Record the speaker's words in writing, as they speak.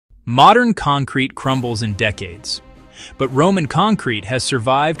Modern concrete crumbles in decades, but Roman concrete has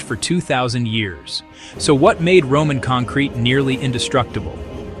survived for 2,000 years. So what made Roman concrete nearly indestructible?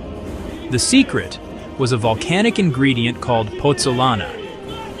 The secret was a volcanic ingredient called pozzolana.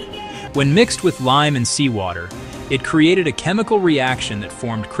 When mixed with lime and seawater, it created a chemical reaction that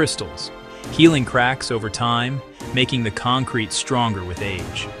formed crystals, healing cracks over time, making the concrete stronger with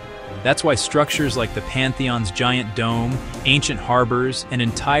age. That's why structures like the Pantheon's giant dome, ancient harbors, and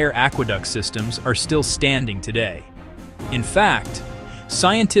entire aqueduct systems are still standing today. In fact,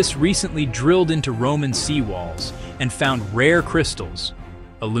 scientists recently drilled into Roman seawalls and found rare crystals,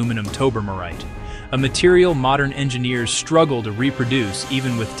 aluminum tobermorite, a material modern engineers struggle to reproduce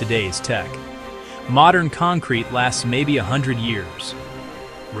even with today's tech. Modern concrete lasts maybe 100 years.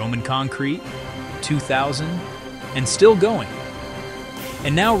 Roman concrete, 2,000, and still going.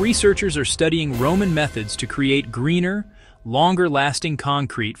 And now researchers are studying Roman methods to create greener, longer-lasting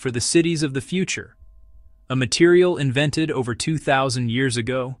concrete for the cities of the future. A material invented over 2,000 years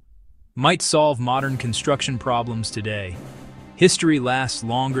ago might solve modern construction problems today. History lasts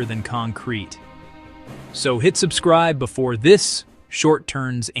longer than concrete. So hit subscribe before this short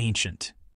turns ancient.